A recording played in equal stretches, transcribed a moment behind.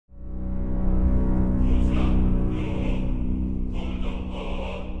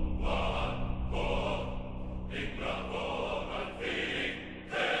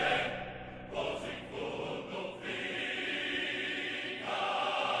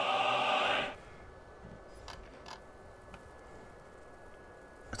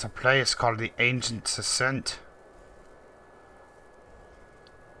It's a place called the Ancient Ascent.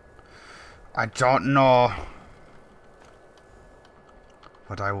 I don't know,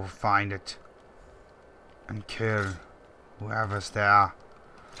 but I will find it and kill whoever's there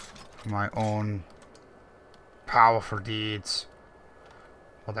for my own powerful deeds.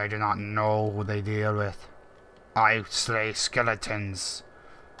 But I do not know who they deal with. I slay skeletons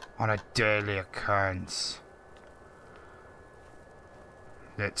on a daily occurrence.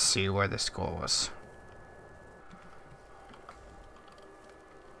 Let's see where this goes.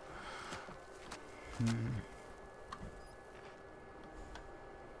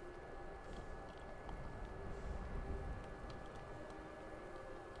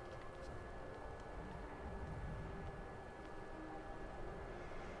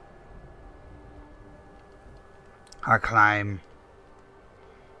 I climb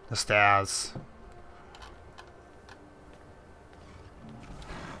the stairs.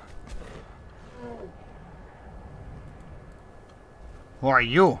 Who are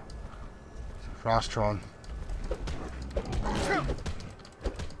you? Frost troll.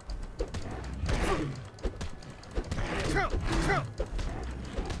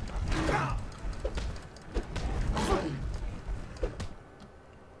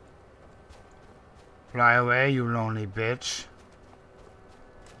 Fly away, you lonely bitch.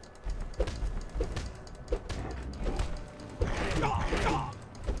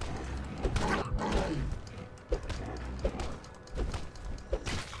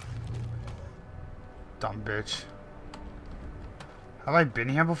 Dumb bitch. Have I been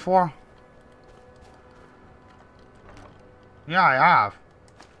here before? Yeah, I have.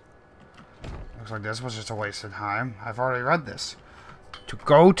 Looks like this was just a waste of time. I've already read this. To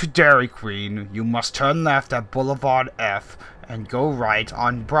go to Dairy Queen, you must turn left at Boulevard F and go right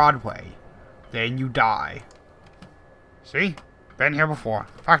on Broadway. Then you die. See? Been here before.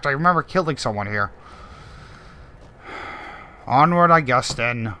 In fact, I remember killing someone here. Onward, I guess,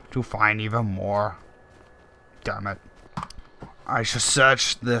 then, to find even more. Damn it. I should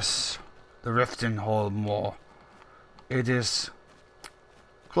search the Riften Hole more. It is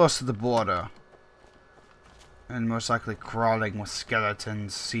close to the border. And most likely crawling with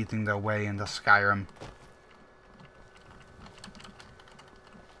skeletons seething their way into Skyrim.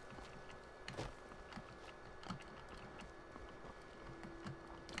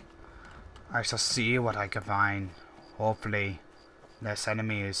 I shall see what I can find. Hopefully, less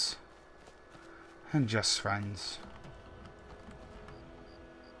enemies. And just friends.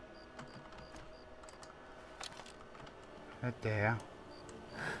 Right there.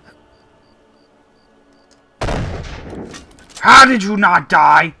 How did you not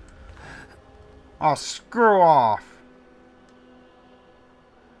die? Oh, screw off.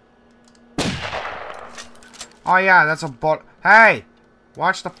 Oh yeah, that's a butt. Hey!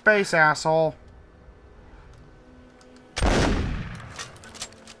 Watch the face, asshole.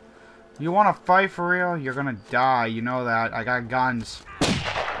 You wanna fight for real? You're gonna die, you know that. I got guns.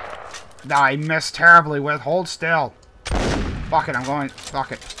 Nah, I missed terribly with. Hold still. Fuck it, I'm going.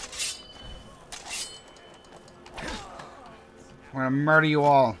 Fuck it. I'm gonna murder you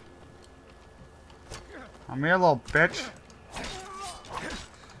all. I'm here, little bitch.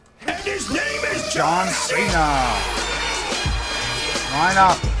 And his name is John Cena. Line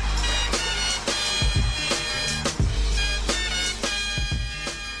up.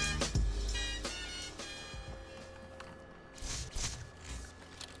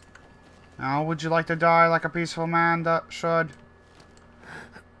 Now, would you like to die like a peaceful man that should?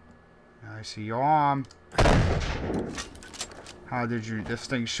 I see your arm. How did you... This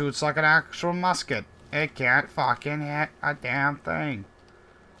thing shoots like an actual musket. It can't fucking hit a damn thing.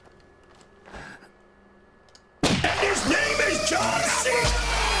 And his name is John Cena.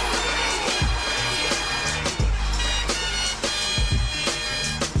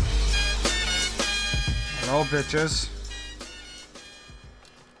 Hello, bitches.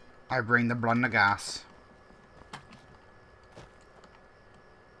 I bring the blood and the gas.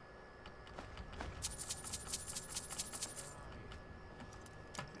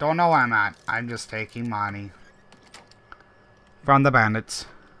 Don't know where I'm at. I'm just taking money from the bandits.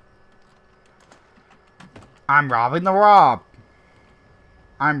 I'm robbing the rob.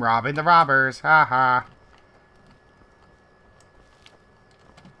 I'm robbing the robbers. Haha.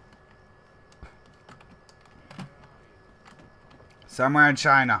 Somewhere in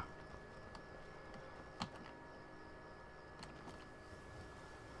China.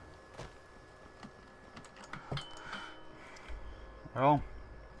 Well,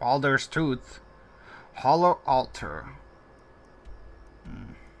 Baldur's Tooth. Hollow Altar.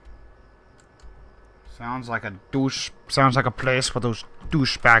 Sounds like a douche. Sounds like a place where those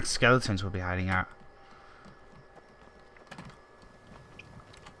douchebag skeletons will be hiding out.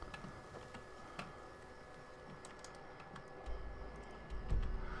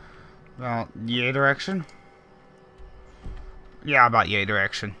 Well, yay direction? Yeah, about yay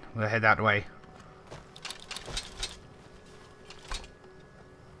direction. We'll head that way.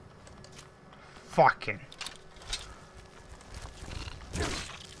 Fucking.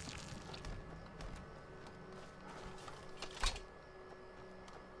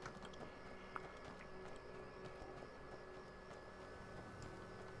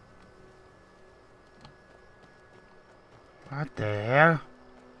 What the hell?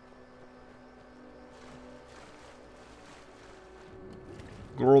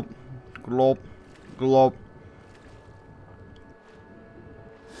 Glop, glop, glop.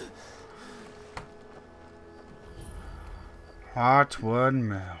 Heartwood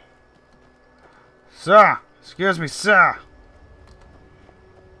Mill. Sir! Excuse me, sir!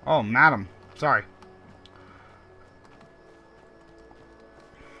 Oh, madam. Sorry.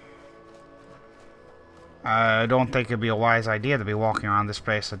 I don't think it'd be a wise idea to be walking around this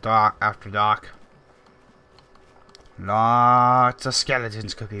place at dark, after dark. Lots of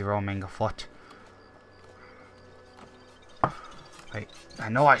skeletons could be roaming afoot. Wait,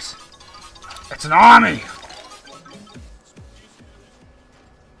 that noise. It's an army!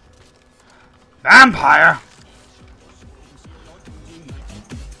 Vampire!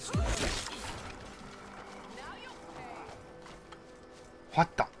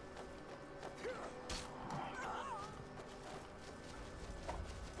 What the?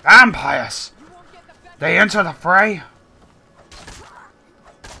 Vampires! They enter the fray?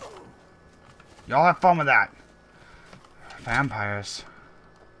 Y'all have fun with that. Vampires.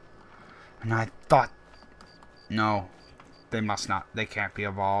 And I thought... No. They must not. They can't be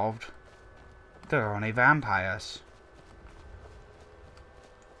evolved. They're only vampires.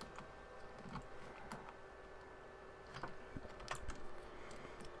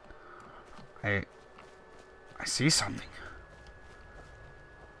 Hey. I see something.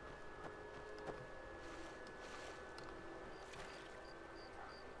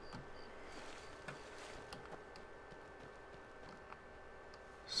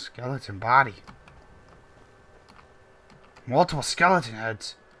 Skeleton body. Multiple skeleton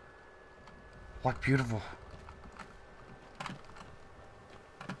heads. What beautiful.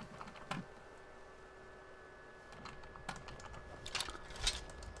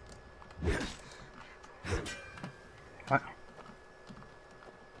 What?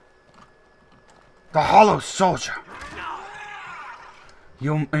 The Hollow Soldier.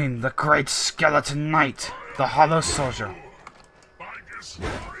 You mean the great skeleton knight, the Hollow Soldier.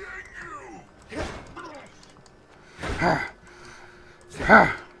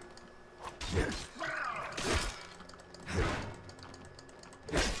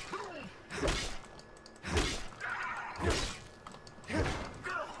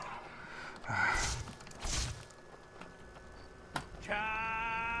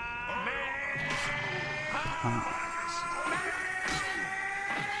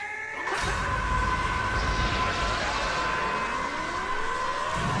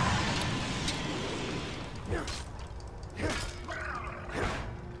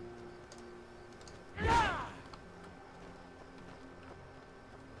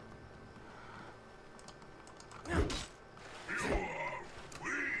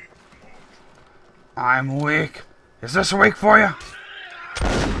 I'm weak. Is this weak for you?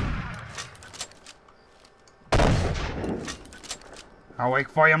 I'm weak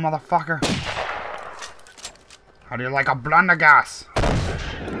for you, motherfucker. How do you like a blundergas?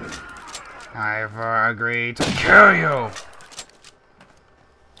 I've agreed to kill you.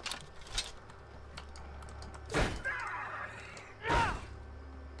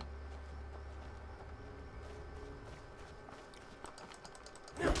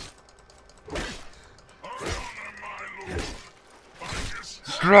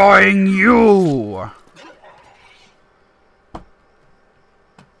 Destroying you!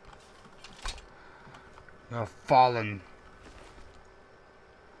 You're fallen.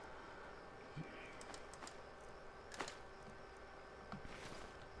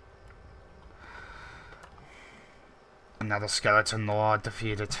 Another skeleton lord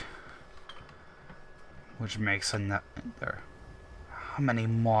defeated. Which makes another. How many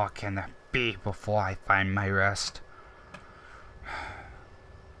more can there be before I find my rest?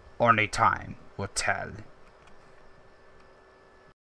 Only time will tell.